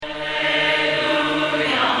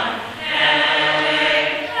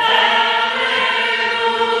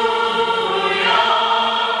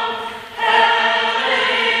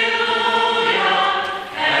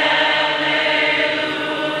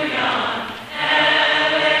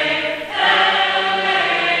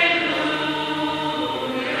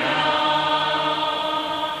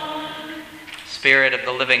Spirit of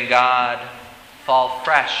the living God, fall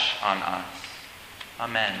fresh on us.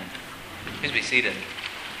 Amen. Please be seated.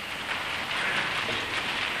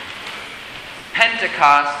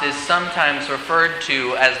 Pentecost is sometimes referred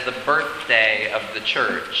to as the birthday of the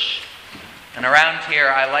church. And around here,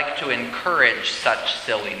 I like to encourage such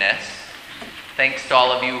silliness. Thanks to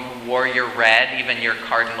all of you who wore your red, even your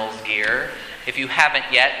Cardinals gear. If you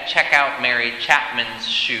haven't yet, check out Mary Chapman's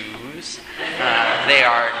shoes. They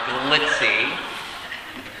are glitzy.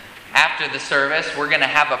 After the service, we're going to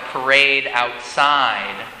have a parade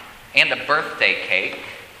outside and a birthday cake.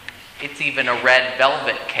 It's even a red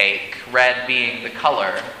velvet cake, red being the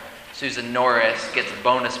color. Susan Norris gets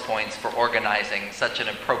bonus points for organizing such an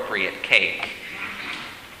appropriate cake.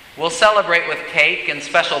 We'll celebrate with cake and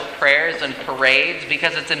special prayers and parades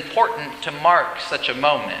because it's important to mark such a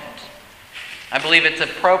moment. I believe it's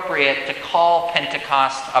appropriate to call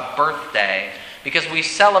Pentecost a birthday because we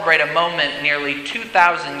celebrate a moment nearly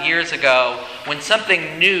 2,000 years ago when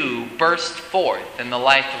something new burst forth in the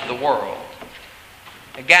life of the world.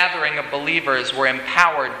 A gathering of believers were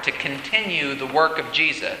empowered to continue the work of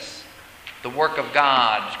Jesus, the work of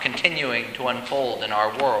God continuing to unfold in our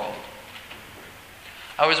world.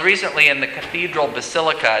 I was recently in the Cathedral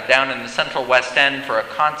Basilica down in the Central West End for a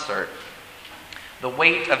concert. The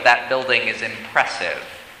weight of that building is impressive.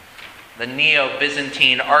 The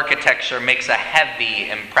Neo-Byzantine architecture makes a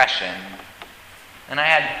heavy impression. And I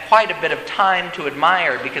had quite a bit of time to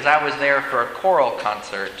admire because I was there for a choral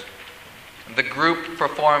concert. The group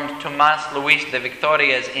performed Tomas Luis de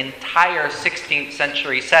Victoria's entire 16th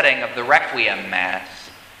century setting of the Requiem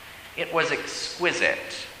Mass. It was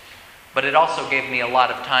exquisite, but it also gave me a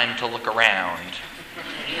lot of time to look around.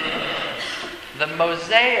 The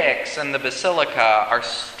mosaics in the basilica are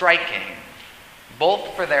striking,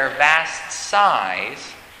 both for their vast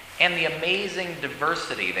size and the amazing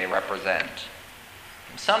diversity they represent.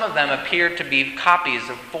 Some of them appear to be copies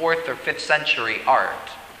of 4th or 5th century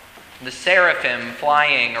art. The seraphim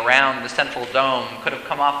flying around the central dome could have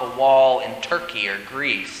come off a wall in Turkey or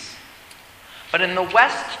Greece. But in the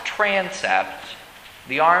west transept,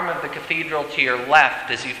 the arm of the cathedral to your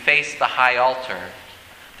left as you face the high altar,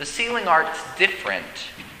 the ceiling art's different.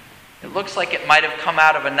 It looks like it might have come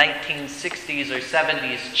out of a 1960s or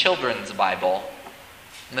 70s children's Bible.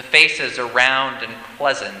 And the faces are round and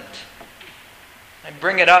pleasant. I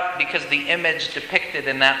bring it up because the image depicted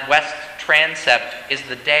in that west transept is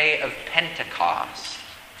the day of Pentecost.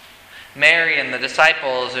 Mary and the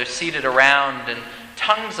disciples are seated around and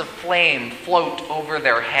tongues of flame float over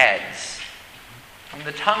their heads. And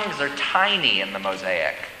the tongues are tiny in the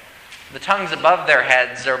mosaic. The tongues above their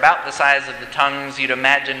heads are about the size of the tongues you'd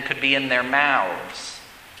imagine could be in their mouths.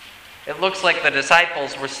 It looks like the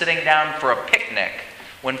disciples were sitting down for a picnic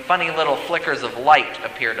when funny little flickers of light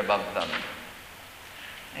appeared above them.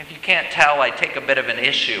 If you can't tell, I take a bit of an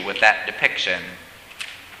issue with that depiction.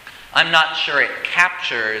 I'm not sure it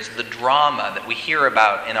captures the drama that we hear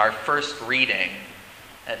about in our first reading.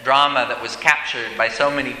 That drama that was captured by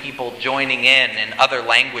so many people joining in other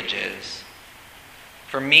languages.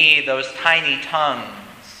 For me, those tiny tongues,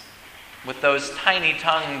 with those tiny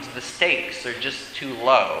tongues, the stakes are just too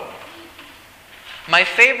low. My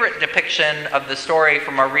favorite depiction of the story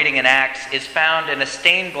from our reading in Acts is found in a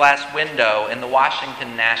stained glass window in the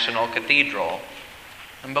Washington National Cathedral.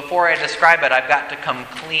 And before I describe it, I've got to come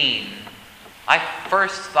clean. I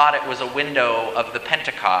first thought it was a window of the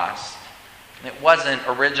Pentecost. It wasn't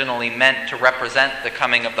originally meant to represent the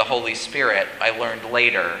coming of the Holy Spirit, I learned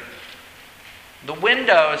later. The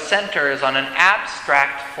window centers on an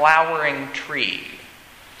abstract flowering tree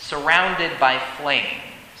surrounded by flames.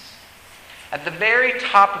 At the very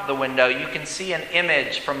top of the window, you can see an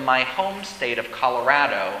image from my home state of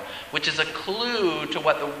Colorado, which is a clue to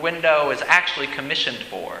what the window is actually commissioned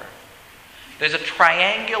for. There's a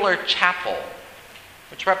triangular chapel,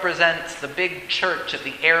 which represents the big church at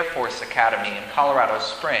the Air Force Academy in Colorado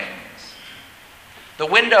Springs. The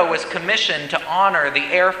window was commissioned to honor the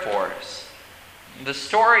Air Force. The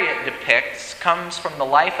story it depicts comes from the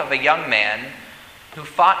life of a young man who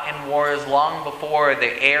fought in wars long before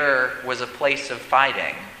the air was a place of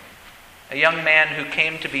fighting. A young man who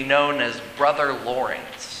came to be known as Brother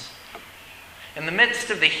Lawrence. In the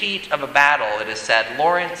midst of the heat of a battle, it is said,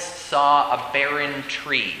 Lawrence saw a barren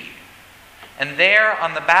tree. And there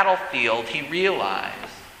on the battlefield, he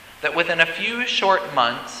realized that within a few short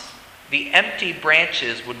months, the empty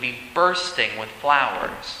branches would be bursting with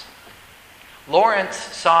flowers. Lawrence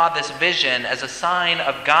saw this vision as a sign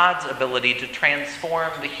of God's ability to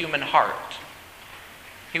transform the human heart.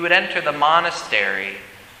 He would enter the monastery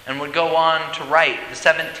and would go on to write the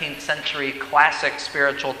 17th century classic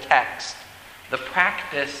spiritual text, the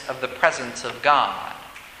practice of the presence of God,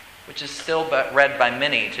 which is still read by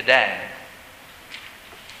many today.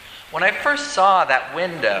 When I first saw that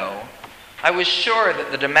window, I was sure that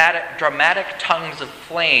the dramatic tongues of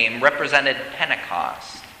flame represented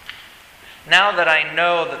Pentecost. Now that I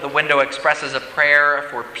know that the window expresses a prayer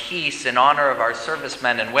for peace in honor of our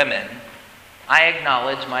servicemen and women, I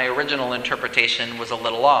acknowledge my original interpretation was a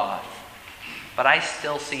little off, but I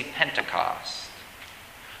still see Pentecost.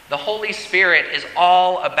 The Holy Spirit is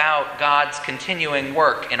all about God's continuing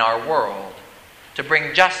work in our world, to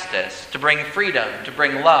bring justice, to bring freedom, to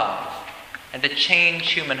bring love, and to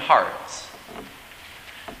change human hearts.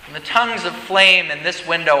 And the tongues of flame in this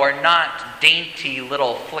window are not dainty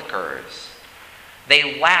little flickers.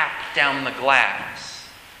 They lap down the glass,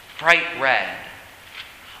 bright red.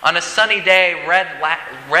 On a sunny day,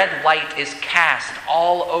 red light is cast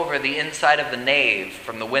all over the inside of the nave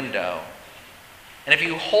from the window. And if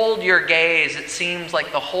you hold your gaze, it seems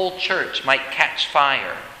like the whole church might catch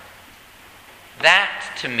fire.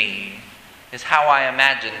 That, to me, is how I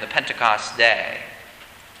imagine the Pentecost day.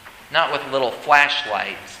 Not with little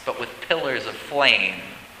flashlights, but with pillars of flame.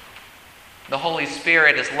 The Holy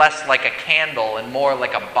Spirit is less like a candle and more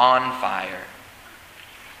like a bonfire.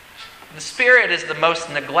 The Spirit is the most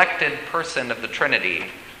neglected person of the Trinity.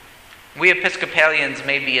 We Episcopalians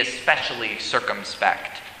may be especially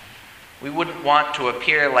circumspect. We wouldn't want to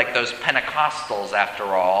appear like those Pentecostals, after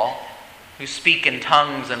all, who speak in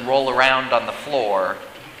tongues and roll around on the floor.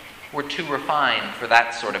 We're too refined for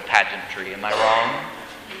that sort of pageantry. Am I wrong?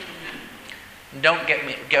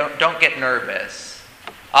 Don't get nervous.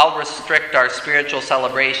 I'll restrict our spiritual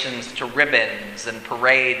celebrations to ribbons and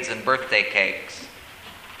parades and birthday cakes.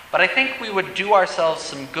 But I think we would do ourselves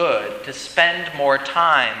some good to spend more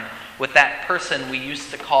time with that person we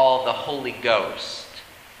used to call the Holy Ghost.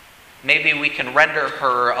 Maybe we can render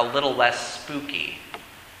her a little less spooky.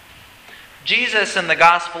 Jesus in the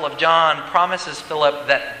Gospel of John promises Philip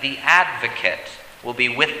that the Advocate will be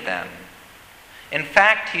with them. In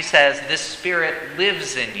fact, he says, this Spirit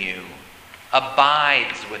lives in you,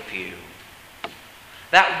 abides with you.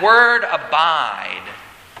 That word abide,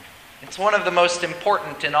 it's one of the most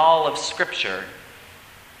important in all of Scripture.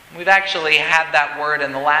 We've actually had that word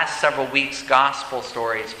in the last several weeks' Gospel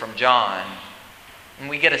stories from John. And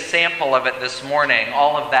we get a sample of it this morning,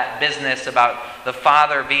 all of that business about the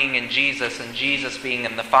Father being in Jesus and Jesus being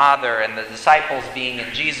in the Father and the disciples being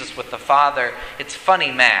in Jesus with the Father. It's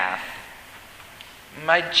funny math.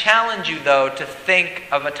 I'd challenge you, though, to think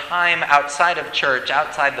of a time outside of church,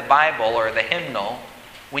 outside the Bible or the hymnal,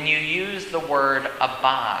 when you use the word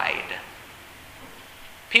abide.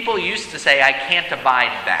 People used to say, I can't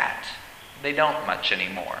abide that. They don't much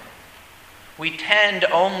anymore. We tend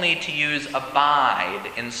only to use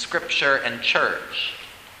abide in Scripture and church,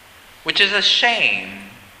 which is a shame,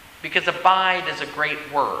 because abide is a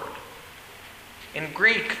great word. In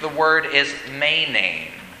Greek, the word is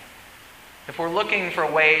menein. If we're looking for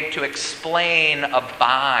a way to explain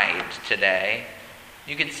abide today,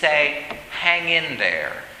 you could say, hang in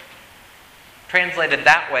there. Translated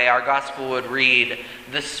that way, our gospel would read,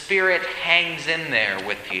 the Spirit hangs in there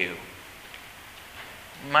with you.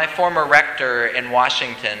 My former rector in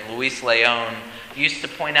Washington, Luis Leon, used to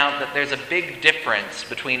point out that there's a big difference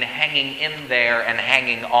between hanging in there and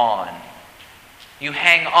hanging on. You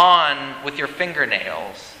hang on with your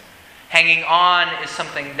fingernails. Hanging on is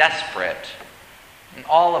something desperate. And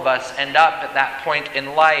all of us end up at that point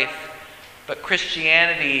in life, but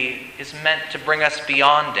Christianity is meant to bring us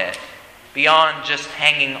beyond it, beyond just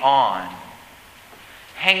hanging on.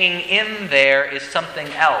 Hanging in there is something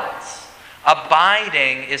else.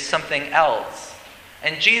 Abiding is something else.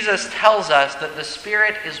 And Jesus tells us that the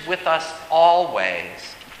Spirit is with us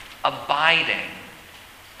always, abiding,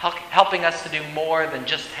 helping us to do more than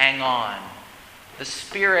just hang on. The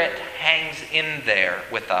Spirit hangs in there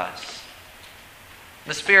with us.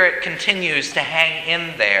 The Spirit continues to hang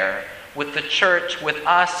in there with the church, with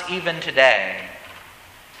us even today.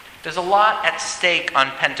 There's a lot at stake on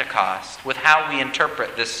Pentecost with how we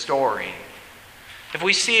interpret this story. If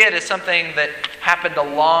we see it as something that happened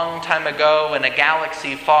a long time ago in a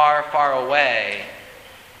galaxy far, far away,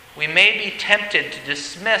 we may be tempted to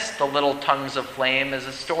dismiss the little tongues of flame as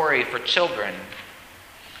a story for children.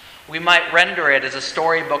 We might render it as a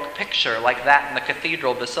storybook picture like that in the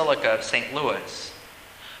Cathedral Basilica of St. Louis.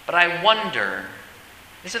 But I wonder,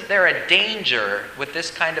 isn't there a danger with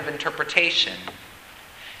this kind of interpretation?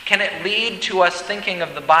 Can it lead to us thinking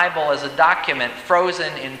of the Bible as a document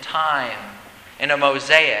frozen in time, in a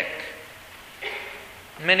mosaic?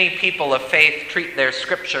 Many people of faith treat their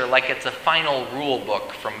scripture like it's a final rule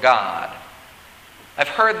book from God. I've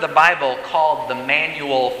heard the Bible called the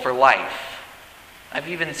Manual for Life. I've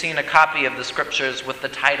even seen a copy of the scriptures with the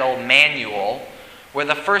title Manual, where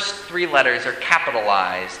the first 3 letters are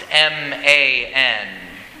capitalized, M-A-N,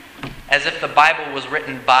 as if the Bible was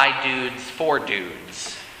written by dudes for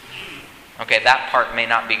dudes. Okay, that part may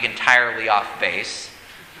not be entirely off base.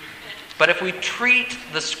 But if we treat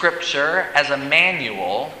the scripture as a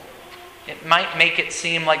manual, it might make it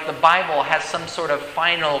seem like the Bible has some sort of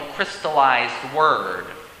final crystallized word.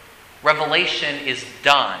 Revelation is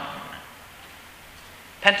done.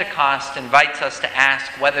 Pentecost invites us to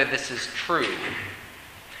ask whether this is true.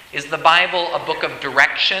 Is the Bible a book of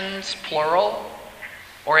directions, plural,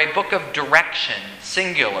 or a book of direction,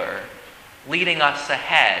 singular, leading us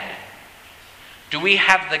ahead? Do we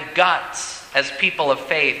have the guts as people of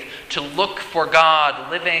faith to look for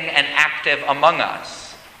God living and active among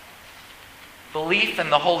us? Belief in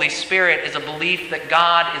the Holy Spirit is a belief that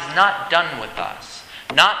God is not done with us,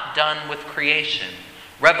 not done with creation.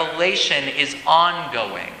 Revelation is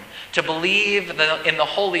ongoing. To believe in the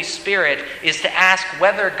Holy Spirit is to ask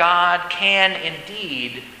whether God can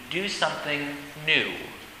indeed do something new.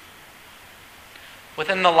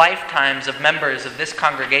 Within the lifetimes of members of this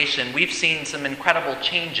congregation, we've seen some incredible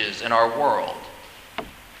changes in our world.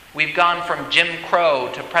 We've gone from Jim Crow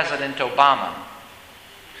to President Obama.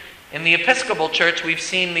 In the Episcopal Church, we've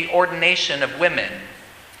seen the ordination of women,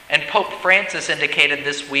 and Pope Francis indicated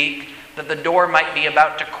this week that the door might be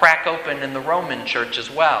about to crack open in the Roman Church as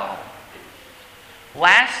well.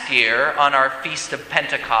 Last year, on our Feast of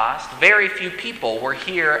Pentecost, very few people were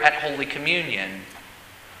here at Holy Communion.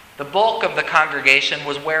 The bulk of the congregation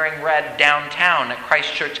was wearing red downtown at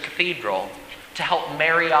Christ Church Cathedral to help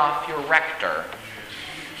marry off your rector.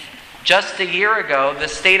 Just a year ago, the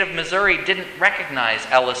state of Missouri didn't recognize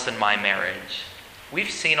Ellis and my marriage. We've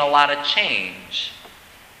seen a lot of change.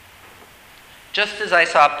 Just as I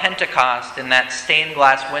saw Pentecost in that stained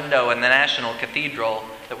glass window in the National Cathedral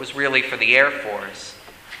that was really for the Air Force,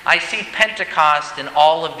 I see Pentecost in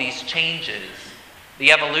all of these changes,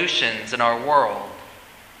 the evolutions in our world.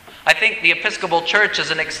 I think the Episcopal Church is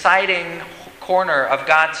an exciting corner of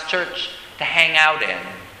God's church to hang out in.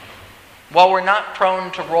 While we're not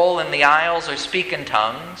prone to roll in the aisles or speak in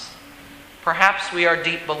tongues, perhaps we are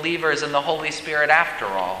deep believers in the Holy Spirit after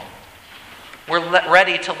all. We're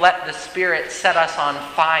ready to let the Spirit set us on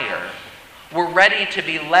fire. We're ready to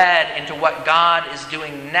be led into what God is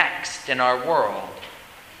doing next in our world.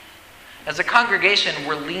 As a congregation,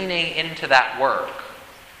 we're leaning into that work.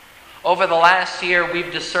 Over the last year,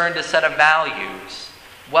 we've discerned a set of values: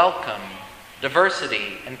 welcome,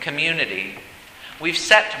 diversity, and community. We've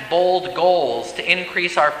set bold goals to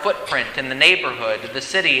increase our footprint in the neighborhood, the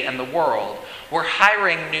city, and the world. We're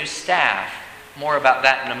hiring new staff. More about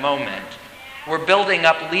that in a moment. We're building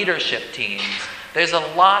up leadership teams. There's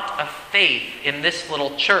a lot of faith in this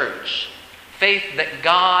little church. Faith that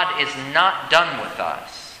God is not done with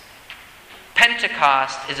us.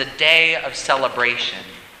 Pentecost is a day of celebration.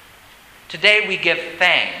 Today we give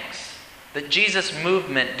thanks that Jesus'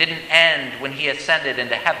 movement didn't end when he ascended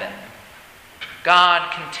into heaven.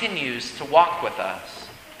 God continues to walk with us.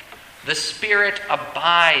 The Spirit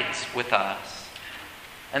abides with us.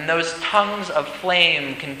 And those tongues of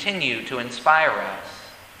flame continue to inspire us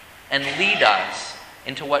and lead us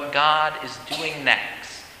into what God is doing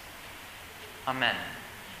next. Amen.